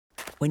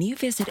When you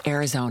visit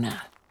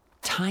Arizona,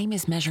 time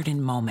is measured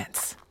in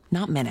moments,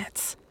 not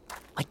minutes.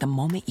 Like the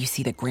moment you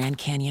see the Grand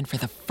Canyon for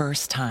the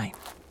first time.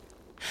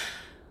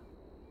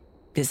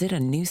 Visit a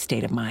new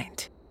state of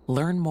mind.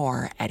 Learn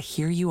more at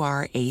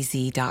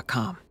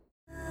hereyouareaz.com.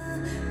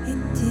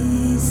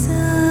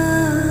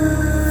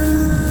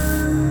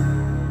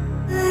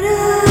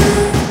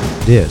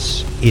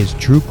 This is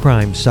True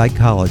Crime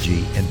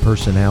Psychology and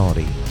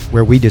Personality,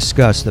 where we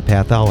discuss the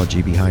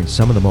pathology behind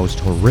some of the most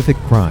horrific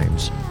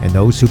crimes and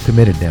those who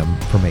committed them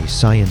from a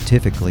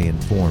scientifically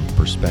informed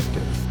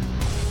perspective.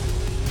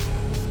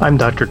 I'm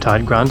Dr.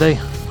 Todd Grande.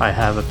 I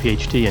have a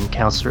PhD in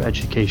counselor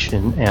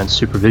education and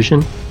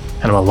supervision,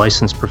 and I'm a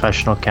licensed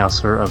professional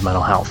counselor of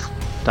mental health.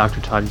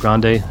 Dr. Todd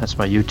Grande, that's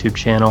my YouTube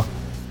channel.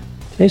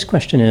 Today's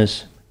question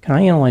is, can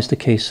I analyze the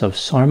case of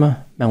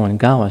Sarma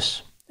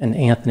Melangalis and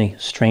Anthony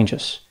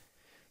Strangus?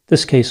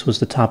 This case was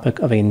the topic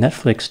of a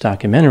Netflix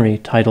documentary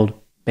titled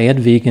Bad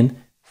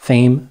Vegan,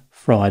 Fame,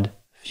 Fraud,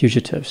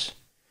 Fugitives.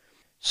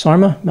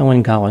 Sarma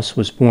Melangalis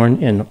was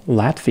born in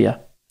Latvia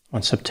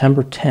on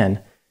September 10,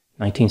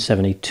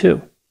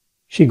 1972.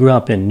 She grew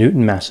up in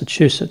Newton,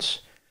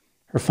 Massachusetts.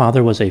 Her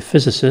father was a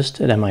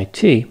physicist at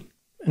MIT,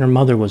 and her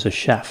mother was a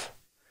chef.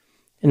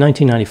 In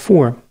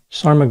 1994,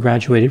 Sarma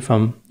graduated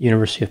from the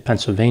University of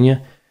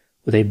Pennsylvania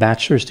with a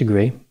bachelor's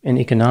degree in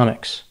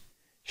economics.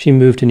 She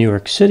moved to New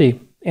York City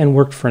and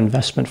worked for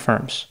investment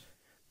firms.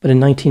 But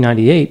in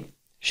 1998,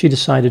 she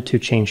decided to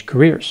change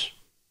careers.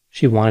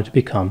 She wanted to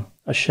become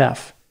a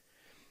chef.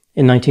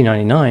 In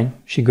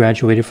 1999, she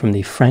graduated from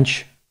the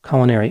French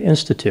Culinary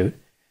Institute.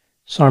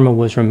 Sarma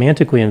was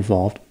romantically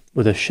involved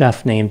with a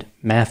chef named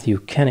Matthew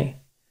Kenny.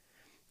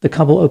 The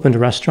couple opened a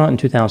restaurant in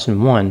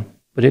 2001,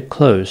 but it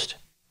closed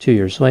 2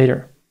 years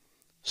later.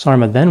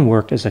 Sarma then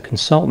worked as a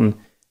consultant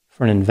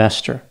for an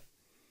investor.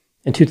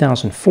 In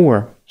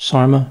 2004,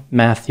 Sarma,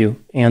 Matthew,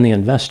 and the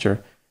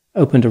investor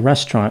opened a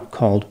restaurant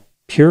called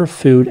Pure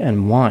Food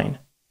and Wine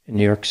in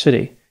New York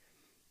City.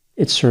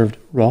 It served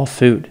raw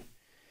food.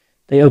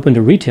 They opened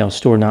a retail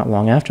store not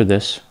long after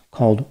this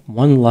called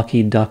One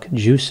Lucky Duck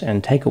Juice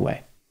and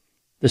Takeaway.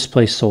 This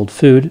place sold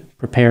food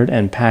prepared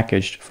and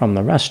packaged from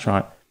the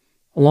restaurant,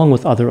 along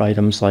with other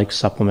items like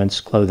supplements,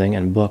 clothing,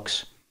 and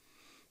books.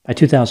 By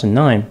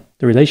 2009,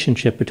 the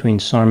relationship between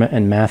Sarma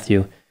and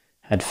Matthew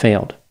had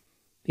failed.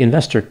 The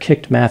investor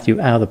kicked Matthew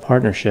out of the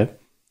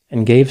partnership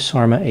and gave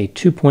Sarma a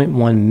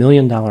 $2.1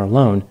 million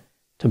loan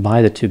to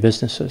buy the two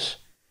businesses.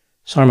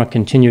 Sarma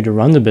continued to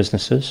run the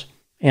businesses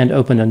and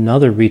opened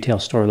another retail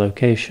store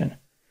location.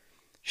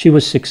 She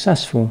was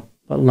successful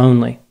but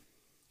lonely.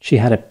 She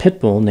had a pit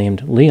bull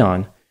named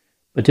Leon,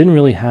 but didn't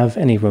really have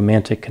any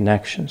romantic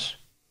connections.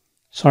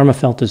 Sarma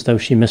felt as though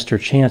she missed her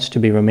chance to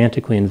be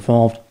romantically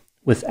involved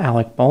with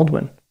Alec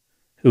Baldwin,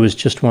 who was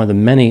just one of the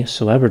many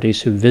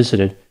celebrities who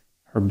visited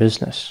her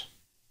business.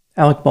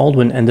 Alec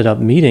Baldwin ended up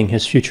meeting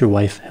his future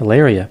wife,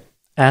 Hilaria,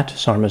 at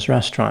Sarma's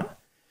restaurant.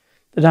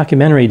 The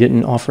documentary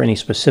didn't offer any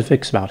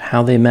specifics about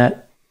how they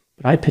met,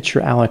 but I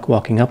picture Alec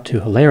walking up to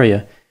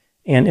Hilaria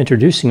and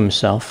introducing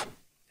himself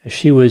as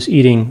she was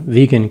eating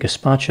vegan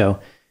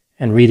gazpacho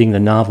and reading the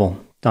novel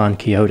Don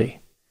Quixote.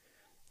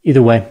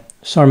 Either way,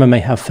 Sarma may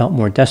have felt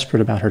more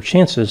desperate about her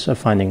chances of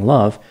finding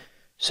love,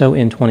 so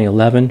in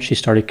 2011 she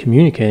started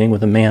communicating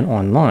with a man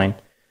online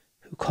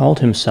who called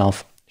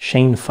himself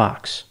Shane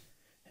Fox.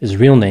 His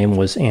real name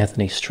was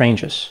Anthony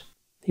Strangus.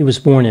 He was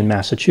born in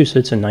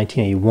Massachusetts in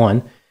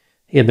 1981.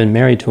 He had been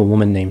married to a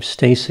woman named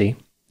Stacy.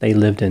 They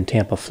lived in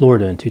Tampa,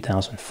 Florida in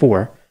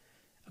 2004.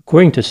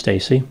 According to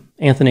Stacy,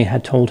 Anthony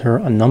had told her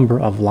a number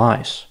of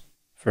lies.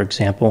 For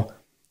example,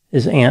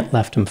 his aunt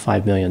left him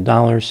 $5 million,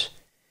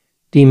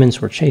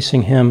 demons were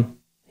chasing him,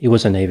 he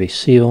was a Navy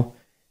SEAL,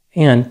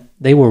 and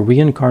they were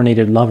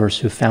reincarnated lovers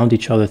who found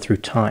each other through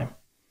time.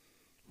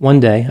 One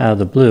day, out of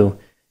the blue,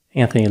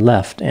 Anthony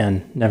left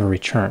and never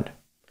returned.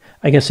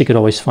 I guess he could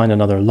always find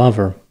another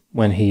lover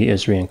when he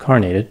is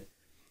reincarnated.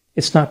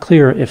 It's not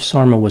clear if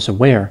Sarma was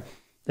aware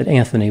that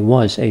Anthony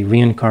was a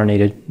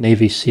reincarnated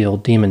Navy SEAL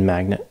demon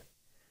magnet.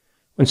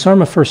 When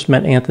Sarma first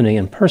met Anthony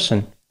in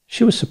person,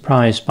 she was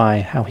surprised by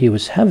how he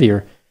was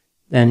heavier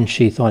than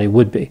she thought he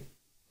would be,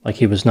 like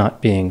he was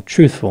not being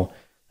truthful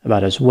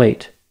about his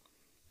weight.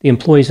 The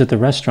employees at the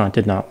restaurant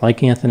did not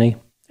like Anthony,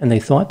 and they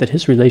thought that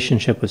his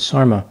relationship with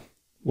Sarma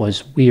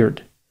was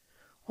weird,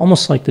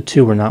 almost like the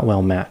two were not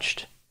well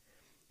matched.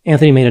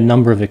 Anthony made a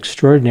number of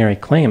extraordinary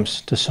claims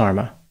to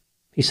Sarma.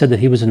 He said that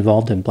he was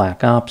involved in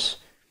black ops.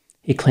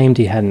 He claimed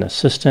he had an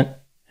assistant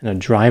and a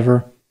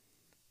driver.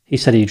 He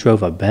said he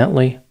drove a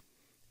Bentley,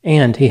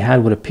 and he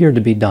had what appeared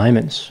to be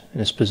diamonds in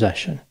his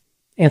possession.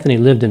 Anthony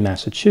lived in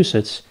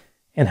Massachusetts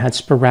and had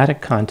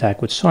sporadic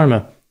contact with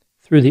Sarma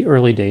through the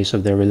early days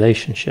of their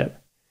relationship.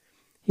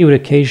 He would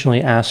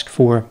occasionally ask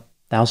for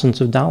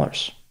thousands of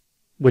dollars,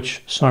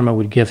 which Sarma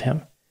would give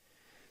him.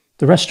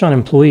 The restaurant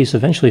employees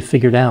eventually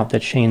figured out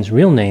that Shane's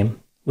real name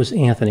was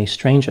Anthony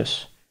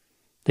Strangus.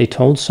 They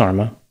told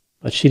Sarma,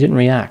 but she didn't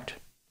react,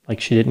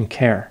 like she didn't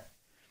care.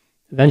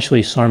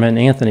 Eventually, Sarma and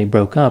Anthony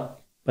broke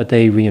up, but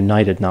they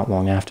reunited not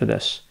long after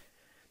this.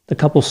 The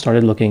couple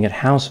started looking at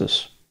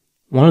houses,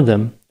 One of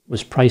them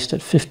was priced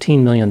at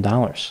 $15 million.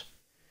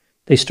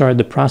 They started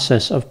the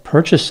process of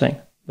purchasing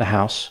the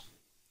house.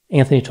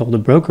 Anthony told the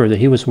broker that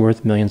he was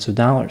worth millions of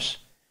dollars.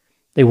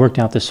 They worked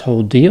out this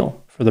whole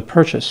deal for the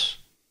purchase,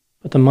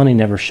 but the money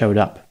never showed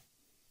up.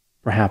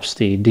 Perhaps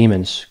the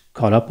demons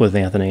caught up with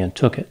Anthony and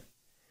took it.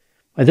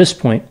 By this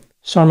point,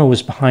 Sarma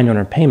was behind on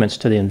her payments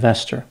to the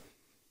investor.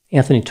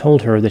 Anthony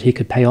told her that he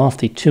could pay off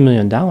the $2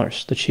 million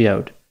that she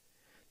owed.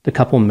 The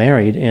couple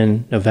married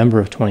in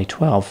November of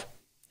 2012.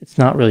 It's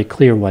not really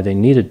clear why they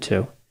needed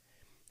to.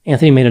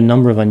 Anthony made a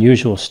number of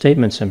unusual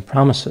statements and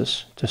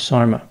promises to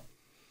Sarma.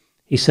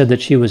 He said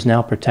that she was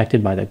now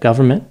protected by the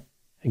government.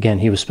 Again,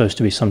 he was supposed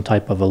to be some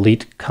type of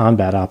elite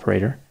combat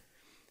operator.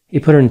 He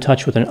put her in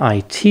touch with an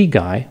IT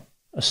guy,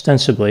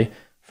 ostensibly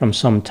from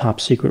some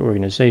top secret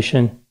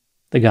organization.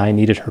 The guy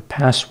needed her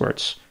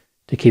passwords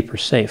to keep her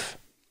safe.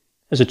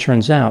 As it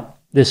turns out,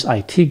 this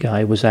IT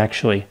guy was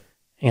actually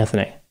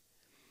Anthony.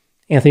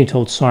 Anthony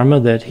told Sarma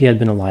that he had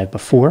been alive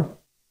before.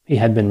 He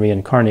had been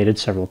reincarnated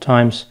several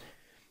times.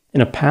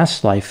 In a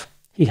past life,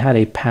 he had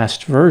a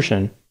past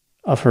version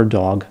of her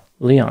dog,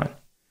 Leon.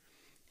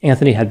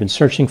 Anthony had been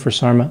searching for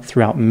Sarma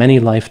throughout many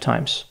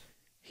lifetimes.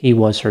 He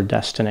was her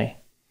destiny.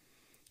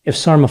 If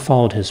Sarma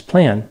followed his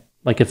plan,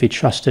 like if he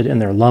trusted in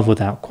their love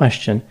without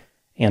question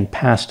and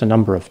passed a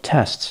number of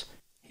tests,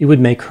 he would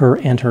make her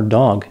and her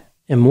dog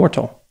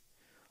immortal.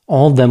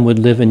 All of them would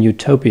live in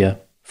utopia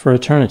for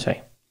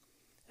eternity.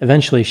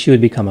 Eventually, she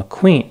would become a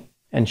queen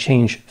and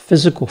change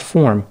physical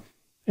form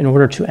in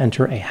order to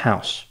enter a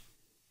house.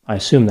 I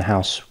assume the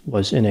house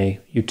was in a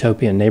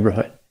utopian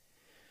neighborhood.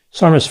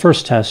 Sarma's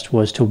first test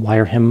was to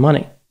wire him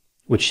money,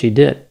 which she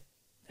did.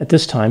 At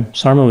this time,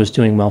 Sarma was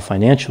doing well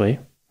financially.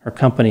 Her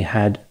company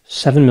had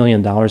 $7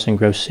 million in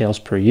gross sales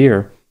per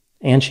year,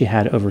 and she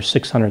had over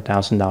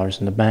 $600,000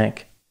 in the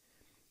bank.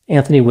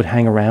 Anthony would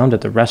hang around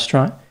at the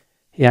restaurant.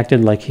 He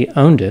acted like he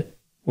owned it,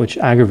 which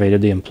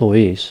aggravated the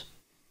employees.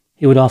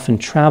 He would often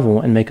travel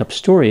and make up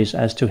stories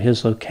as to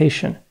his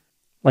location,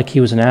 like he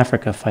was in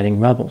Africa fighting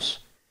rebels.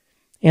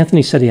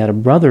 Anthony said he had a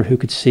brother who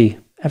could see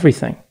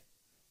everything.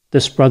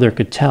 This brother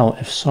could tell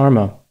if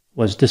Sarma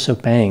was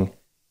disobeying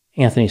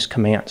Anthony's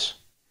commands.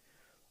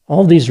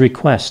 All these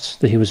requests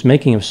that he was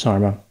making of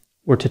Sarma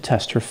were to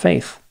test her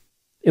faith.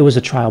 It was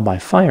a trial by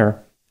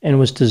fire and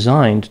was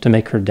designed to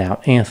make her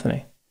doubt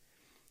Anthony.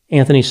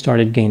 Anthony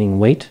started gaining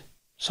weight.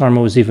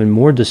 Sarma was even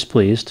more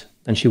displeased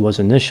than she was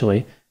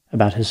initially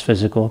about his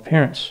physical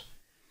appearance.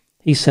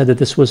 He said that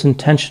this was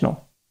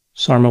intentional.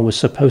 Sarma was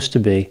supposed to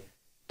be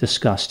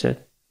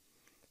disgusted.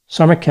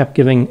 Sarma kept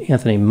giving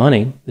Anthony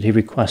money that he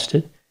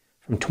requested.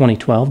 From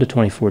 2012 to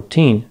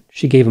 2014,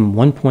 she gave him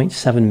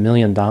 $1.7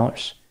 million.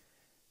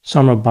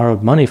 Sarma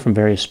borrowed money from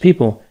various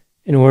people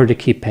in order to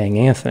keep paying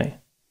Anthony.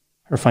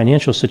 Her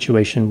financial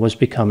situation was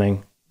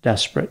becoming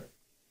desperate.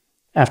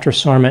 After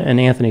Sarma and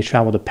Anthony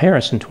traveled to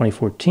Paris in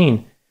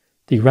 2014,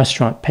 the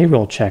restaurant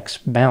payroll checks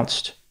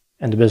bounced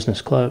and the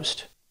business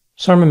closed.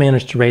 Sarma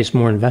managed to raise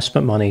more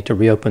investment money to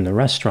reopen the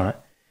restaurant.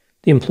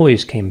 The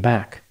employees came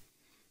back.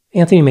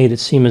 Anthony made it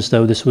seem as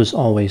though this was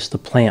always the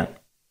plan.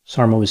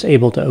 Sarma was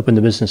able to open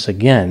the business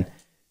again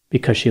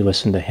because she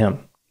listened to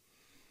him.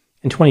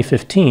 In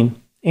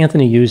 2015,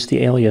 Anthony used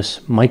the alias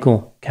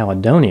Michael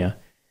Caledonia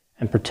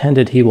and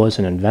pretended he was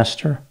an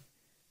investor.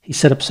 He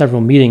set up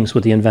several meetings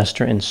with the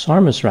investor in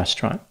Sarma's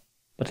restaurant,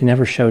 but he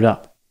never showed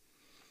up.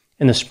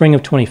 In the spring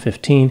of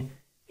 2015,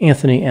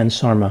 Anthony and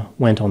Sarma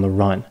went on the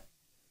run.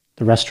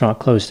 The restaurant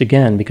closed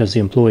again because the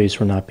employees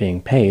were not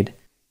being paid.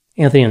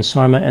 Anthony and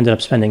Sarma ended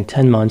up spending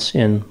 10 months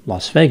in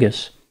Las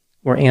Vegas,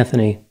 where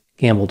Anthony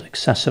gambled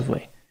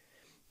excessively.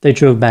 They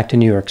drove back to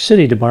New York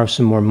City to borrow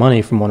some more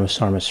money from one of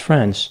Sarma's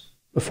friends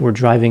before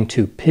driving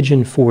to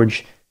Pigeon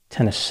Forge,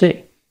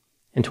 Tennessee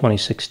in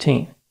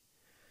 2016.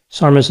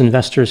 Sarma's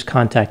investors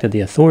contacted the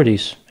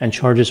authorities, and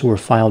charges were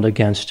filed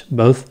against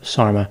both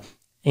Sarma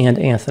and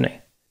Anthony.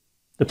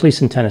 The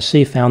police in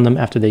Tennessee found them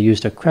after they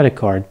used a credit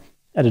card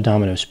at a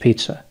Domino's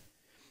Pizza.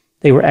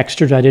 They were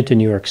extradited to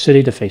New York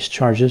City to face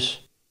charges.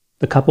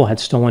 The couple had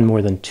stolen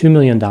more than $2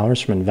 million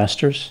from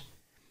investors.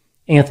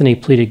 Anthony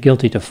pleaded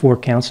guilty to 4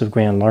 counts of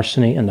grand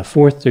larceny in the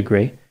 4th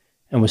degree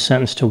and was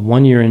sentenced to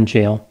 1 year in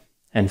jail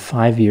and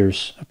 5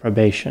 years of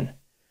probation.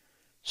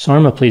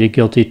 Sarma pleaded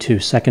guilty to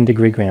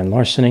 2nd-degree grand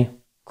larceny,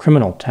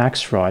 criminal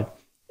tax fraud,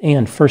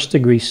 and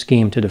 1st-degree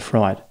scheme to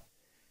defraud.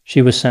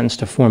 She was sentenced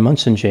to 4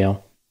 months in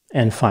jail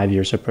and 5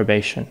 years of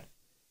probation.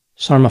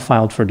 Sarma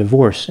filed for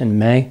divorce in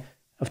May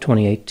of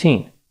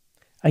 2018.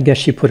 I guess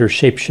she put her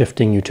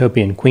shape-shifting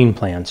utopian queen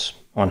plans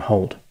on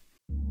hold.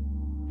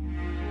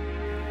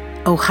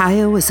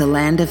 Ohio is a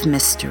land of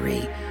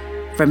mystery,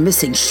 from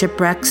missing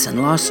shipwrecks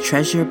and lost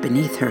treasure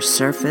beneath her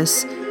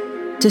surface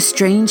to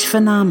strange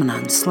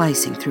phenomenon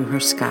slicing through her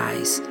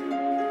skies.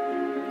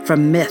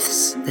 From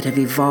myths that have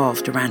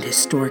evolved around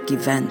historic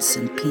events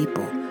and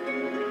people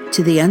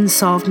to the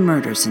unsolved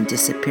murders and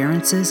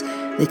disappearances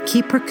that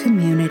keep her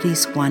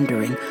communities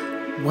wondering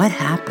what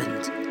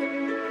happened.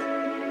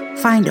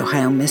 Find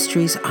Ohio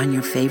Mysteries on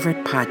your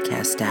favorite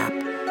podcast app,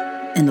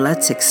 and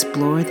let's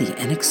explore the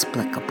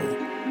inexplicable.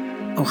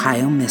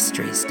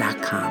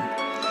 OhioMysteries.com.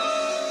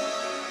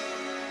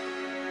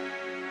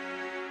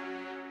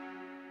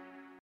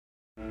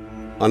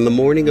 On the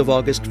morning of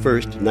August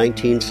 1st,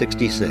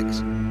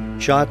 1966,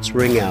 shots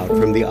ring out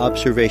from the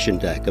observation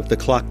deck of the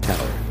clock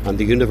tower on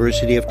the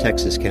University of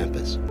Texas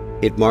campus.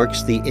 It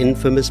marks the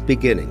infamous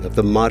beginning of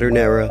the modern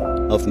era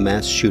of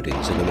mass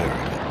shootings in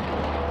America.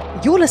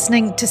 You're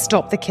listening to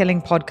Stop the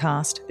Killing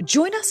podcast.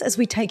 Join us as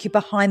we take you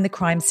behind the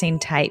crime scene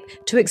tape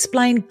to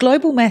explain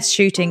global mass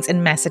shootings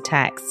and mass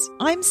attacks.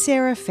 I'm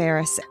Sarah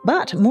Ferris,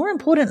 but more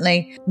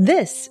importantly,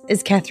 this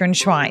is Catherine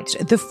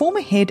Schweit, the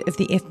former head of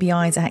the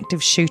FBI's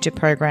active shooter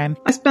program.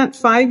 I spent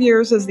 5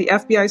 years as the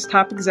FBI's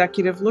top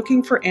executive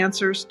looking for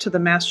answers to the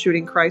mass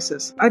shooting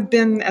crisis. I've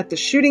been at the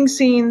shooting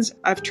scenes,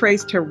 I've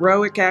traced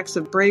heroic acts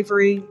of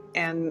bravery,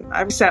 and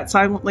I've sat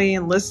silently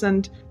and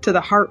listened to the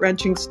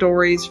heart-wrenching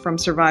stories from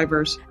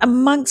survivors.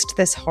 Amongst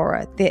this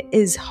horror, there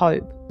is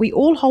hope. We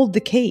all hold the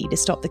key to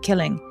stop the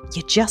killing.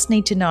 You just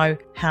need to know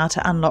how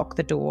to unlock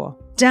the door.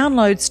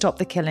 Download Stop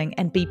the Killing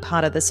and be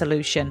part of the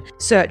solution.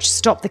 Search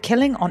Stop the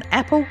Killing on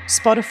Apple,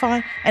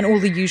 Spotify, and all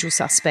the usual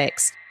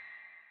suspects.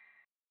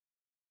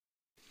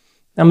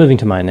 Now moving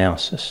to my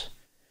analysis.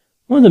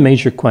 One of the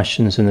major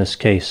questions in this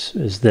case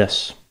is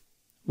this: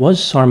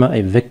 was Sarma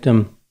a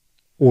victim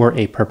or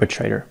a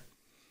perpetrator?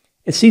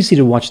 It's easy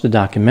to watch the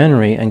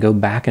documentary and go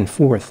back and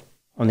forth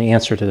on the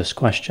answer to this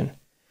question.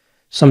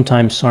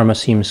 Sometimes Sarma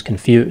seems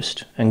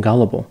confused and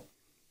gullible.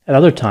 At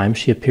other times,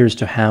 she appears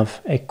to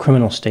have a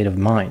criminal state of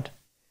mind.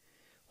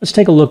 Let's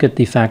take a look at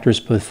the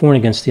factors both for and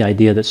against the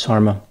idea that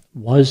Sarma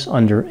was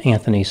under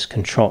Anthony's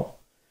control,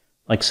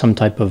 like some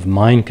type of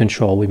mind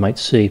control we might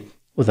see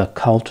with a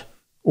cult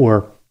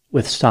or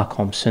with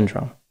Stockholm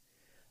Syndrome.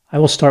 I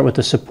will start with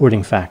the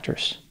supporting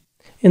factors.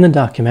 In the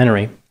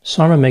documentary,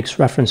 Sarma makes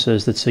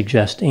references that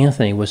suggest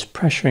Anthony was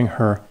pressuring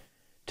her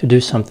to do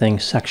something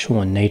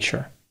sexual in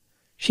nature.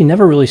 She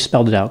never really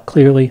spelled it out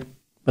clearly,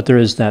 but there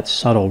is that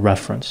subtle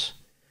reference.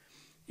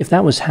 If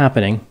that was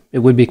happening, it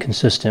would be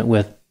consistent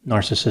with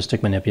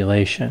narcissistic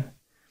manipulation.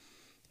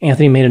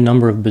 Anthony made a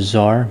number of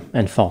bizarre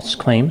and false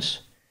claims.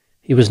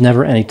 He was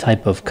never any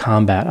type of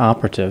combat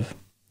operative.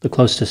 The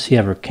closest he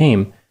ever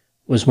came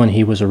was when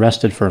he was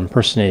arrested for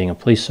impersonating a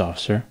police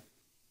officer.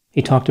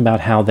 He talked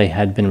about how they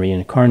had been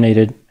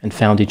reincarnated and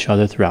found each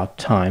other throughout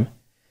time.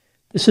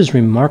 This is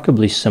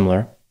remarkably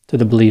similar to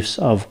the beliefs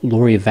of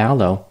Lori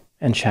Vallow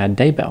and Chad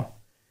Daybell,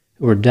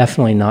 who were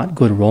definitely not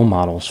good role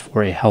models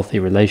for a healthy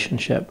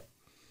relationship.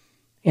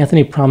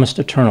 Anthony promised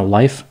eternal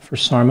life for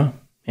Sarma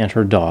and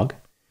her dog.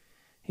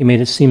 He made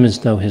it seem as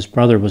though his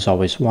brother was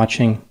always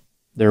watching.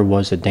 There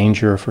was a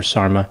danger for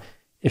Sarma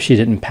if she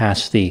didn't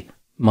pass the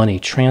money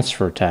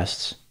transfer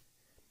tests.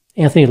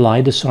 Anthony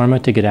lied to Sarma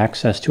to get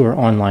access to her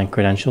online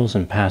credentials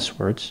and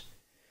passwords.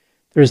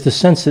 There is the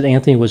sense that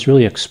Anthony was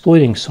really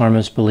exploiting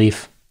Sarma's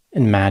belief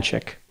in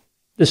magic.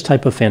 This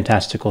type of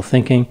fantastical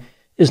thinking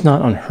is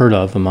not unheard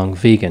of among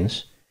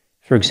vegans.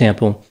 For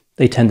example,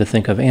 they tend to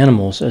think of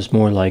animals as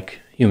more like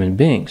human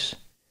beings.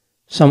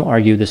 Some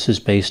argue this is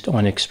based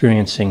on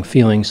experiencing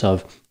feelings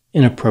of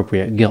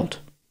inappropriate guilt.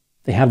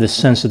 They have this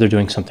sense that they're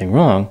doing something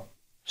wrong,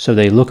 so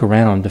they look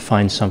around to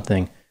find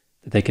something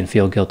that they can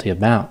feel guilty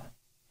about.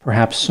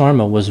 Perhaps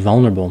Sarma was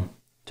vulnerable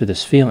to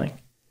this feeling.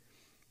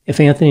 If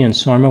Anthony and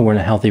Sarma were in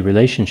a healthy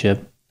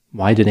relationship,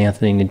 why did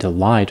Anthony need to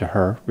lie to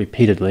her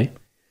repeatedly?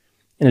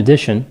 In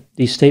addition,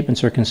 these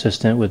statements are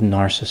consistent with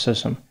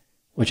narcissism,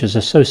 which is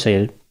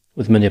associated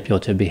with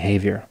manipulative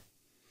behavior.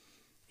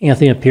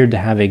 Anthony appeared to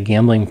have a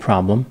gambling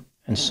problem,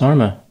 and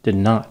Sarma did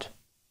not.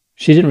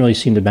 She didn't really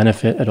seem to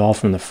benefit at all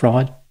from the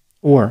fraud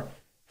or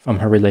from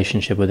her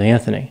relationship with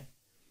Anthony.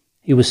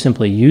 He was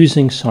simply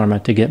using Sarma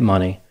to get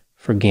money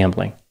for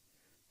gambling.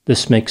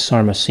 This makes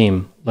Sarma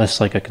seem less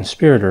like a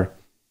conspirator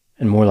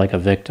and more like a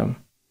victim.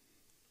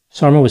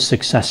 Sarma was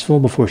successful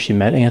before she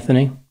met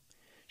Anthony.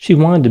 She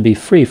wanted to be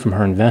free from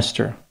her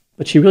investor,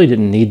 but she really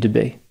didn't need to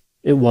be.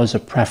 It was a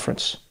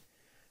preference.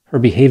 Her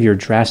behavior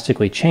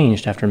drastically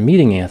changed after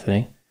meeting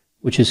Anthony,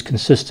 which is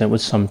consistent with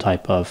some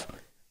type of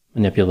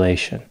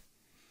manipulation.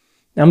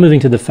 Now moving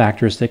to the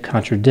factors that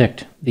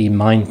contradict the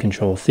mind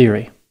control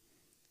theory.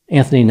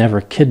 Anthony never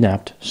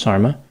kidnapped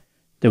Sarma.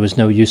 There was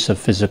no use of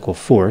physical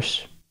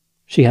force.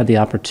 She had the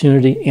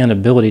opportunity and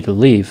ability to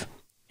leave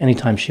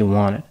anytime she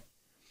wanted.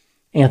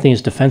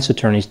 Anthony's defense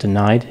attorneys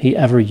denied he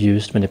ever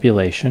used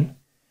manipulation.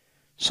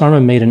 Sarma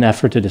made an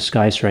effort to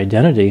disguise her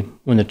identity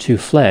when the two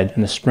fled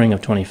in the spring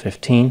of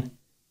 2015.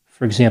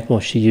 For example,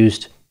 she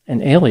used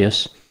an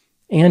alias,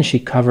 and she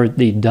covered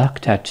the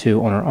duck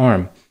tattoo on her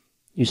arm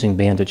using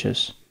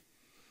bandages.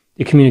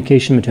 The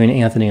communication between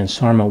Anthony and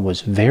Sarma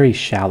was very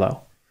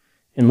shallow.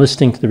 In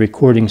listening to the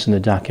recordings in the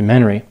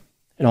documentary,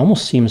 it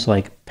almost seems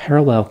like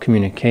parallel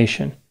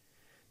communication.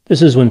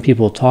 This is when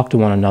people talk to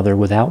one another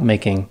without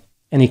making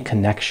any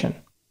connection.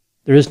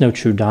 There is no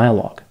true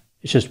dialogue.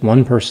 It's just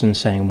one person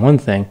saying one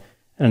thing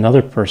and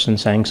another person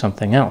saying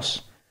something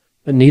else.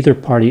 But neither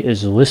party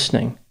is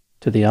listening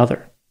to the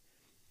other.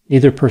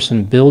 Neither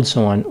person builds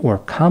on or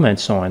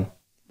comments on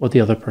what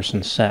the other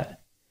person said.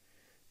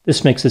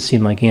 This makes it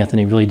seem like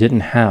Anthony really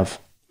didn't have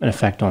an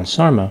effect on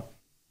Sarma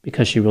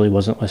because she really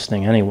wasn't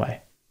listening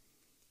anyway.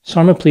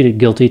 Sarma pleaded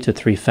guilty to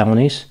 3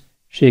 felonies.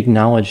 She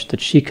acknowledged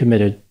that she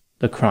committed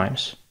the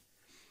crimes.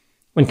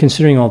 When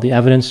considering all the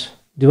evidence,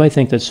 do I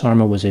think that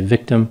Sarma was a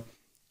victim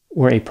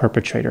or a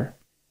perpetrator?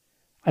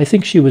 I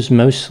think she was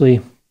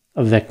mostly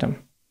a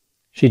victim.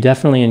 She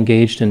definitely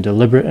engaged in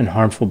deliberate and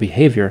harmful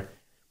behavior,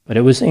 but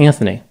it was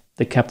Anthony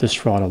that kept this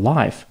fraud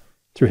alive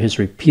through his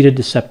repeated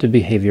deceptive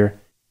behavior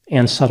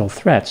and subtle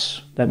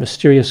threats that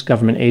mysterious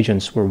government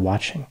agents were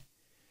watching.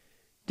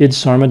 Did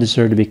Sarma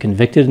deserve to be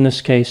convicted in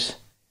this case?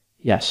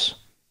 Yes.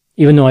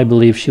 Even though I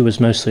believe she was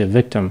mostly a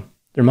victim,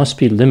 there must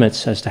be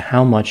limits as to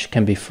how much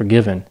can be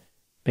forgiven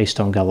based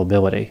on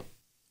gullibility.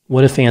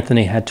 What if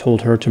Anthony had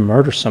told her to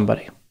murder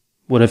somebody?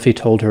 What if he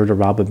told her to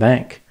rob a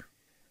bank?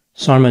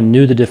 Sarma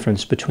knew the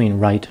difference between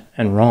right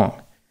and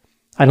wrong.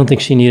 I don't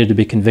think she needed to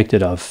be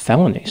convicted of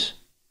felonies,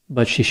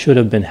 but she should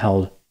have been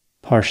held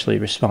partially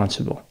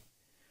responsible.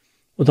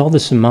 With all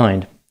this in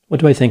mind, what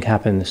do I think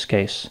happened in this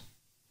case?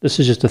 This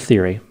is just a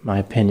theory, my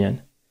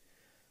opinion.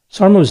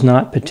 Sarma was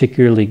not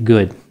particularly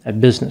good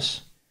at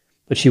business,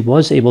 but she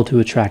was able to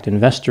attract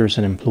investors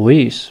and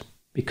employees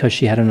because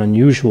she had an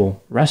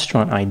unusual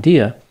restaurant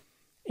idea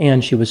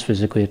and she was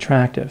physically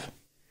attractive.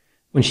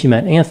 When she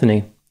met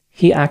Anthony,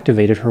 he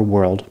activated her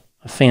world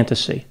of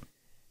fantasy.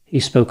 He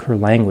spoke her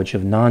language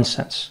of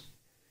nonsense.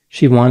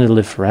 She wanted to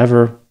live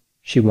forever.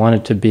 She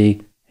wanted to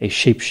be a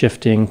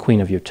shape-shifting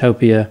queen of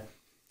utopia.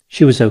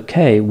 She was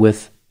okay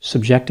with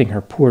subjecting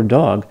her poor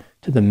dog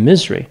to the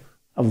misery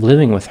of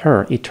living with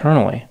her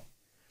eternally.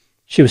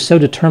 She was so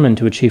determined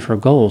to achieve her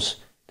goals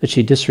that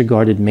she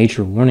disregarded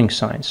major warning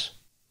signs,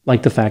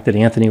 like the fact that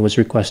Anthony was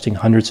requesting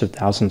hundreds of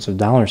thousands of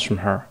dollars from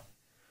her.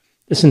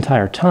 This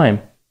entire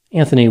time,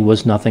 Anthony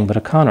was nothing but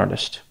a con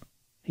artist.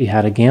 He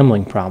had a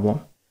gambling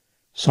problem.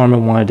 Sarma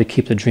wanted to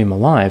keep the dream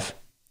alive.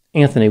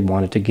 Anthony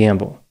wanted to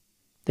gamble.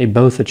 They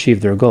both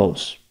achieved their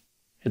goals,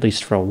 at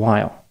least for a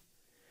while.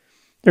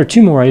 There are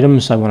 2 more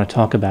items I want to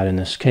talk about in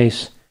this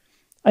case.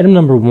 Item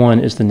number 1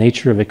 is the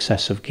nature of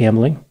excessive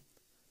gambling.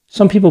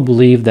 Some people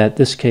believe that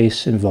this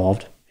case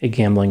involved a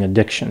gambling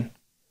addiction.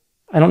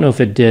 I don't know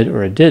if it did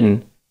or it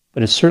didn't,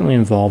 but it certainly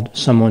involved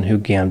someone who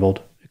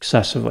gambled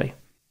excessively.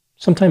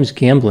 Sometimes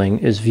gambling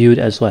is viewed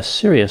as less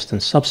serious than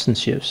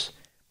substance use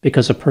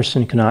because a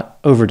person cannot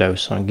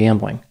overdose on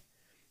gambling.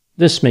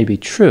 This may be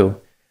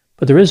true,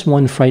 but there is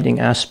one frightening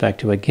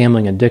aspect to a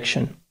gambling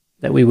addiction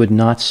that we would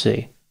not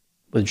see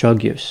with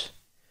drug use.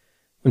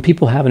 When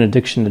people have an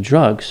addiction to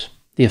drugs,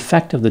 the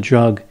effect of the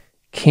drug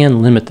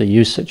can limit the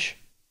usage.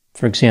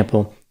 For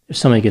example, if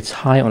somebody gets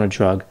high on a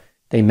drug,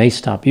 they may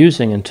stop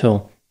using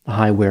until the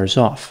high wears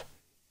off,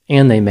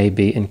 and they may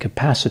be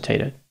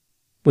incapacitated.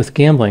 With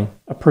gambling,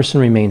 a person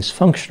remains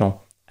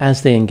functional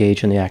as they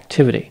engage in the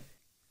activity.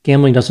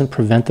 Gambling doesn't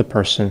prevent the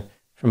person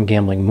from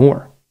gambling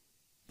more.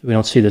 We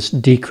don't see this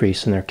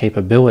decrease in their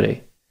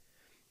capability.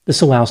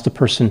 This allows the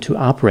person to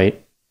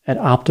operate at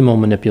optimal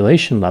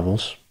manipulation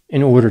levels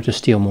in order to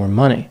steal more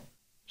money,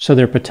 so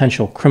their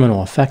potential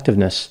criminal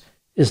effectiveness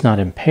is not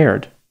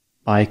impaired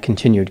by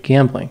continued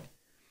gambling.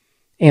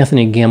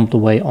 Anthony gambled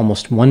away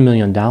almost $1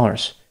 million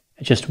at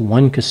just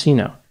one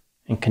casino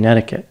in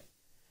Connecticut.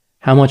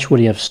 How much would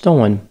he have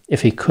stolen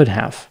if he could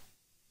have?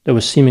 There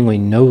was seemingly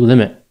no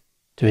limit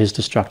to his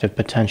destructive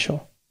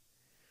potential.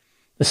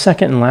 The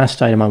second and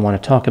last item I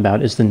want to talk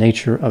about is the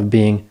nature of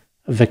being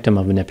a victim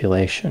of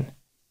manipulation.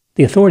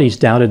 The authorities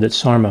doubted that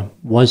Sarma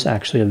was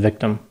actually a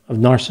victim of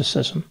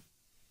narcissism.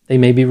 They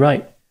may be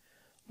right.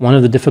 One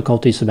of the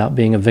difficulties about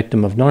being a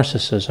victim of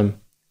narcissism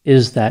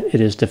is that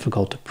it is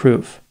difficult to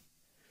prove.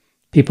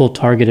 People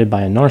targeted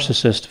by a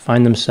narcissist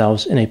find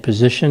themselves in a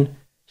position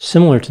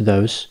similar to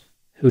those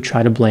who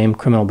try to blame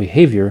criminal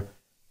behavior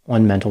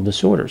on mental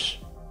disorders.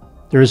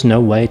 There is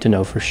no way to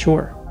know for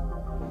sure.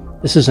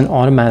 This is an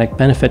automatic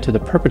benefit to the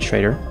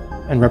perpetrator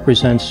and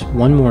represents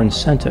one more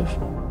incentive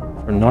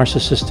for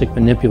narcissistic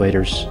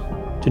manipulators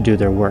to do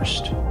their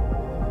worst.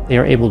 They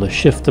are able to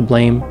shift the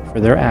blame for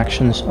their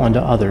actions onto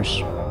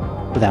others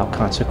without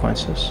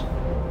consequences.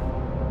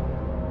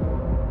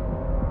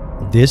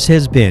 This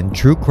has been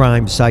True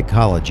Crime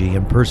Psychology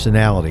and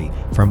Personality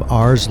from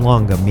Ars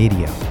Longa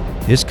Media.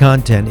 This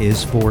content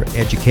is for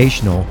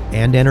educational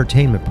and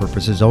entertainment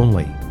purposes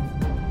only.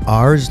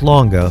 Ars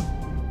Longa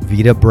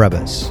Vita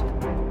Brevis.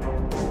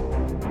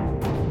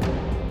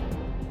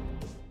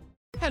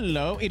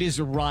 Hello, it is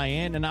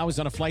Ryan, and I was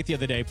on a flight the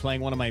other day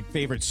playing one of my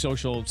favorite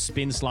social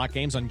spin slot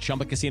games on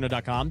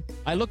ChumbaCasino.com.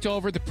 I looked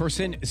over at the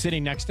person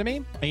sitting next to me,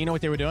 and you know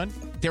what they were doing?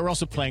 They were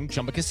also playing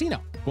Chumba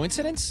Casino.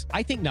 Coincidence?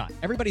 I think not.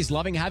 Everybody's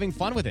loving having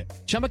fun with it.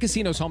 Chumba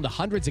Casino is home to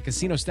hundreds of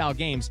casino-style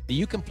games that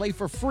you can play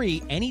for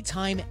free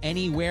anytime,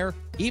 anywhere,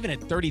 even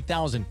at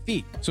 30,000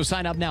 feet. So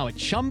sign up now at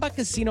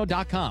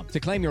ChumbaCasino.com to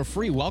claim your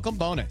free welcome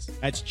bonus.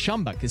 That's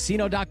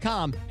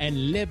ChumbaCasino.com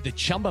and live the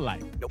Chumba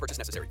life. No purchase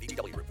necessary.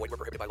 VGW Group. Void where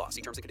prohibited by law.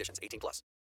 See terms and conditions. 18+.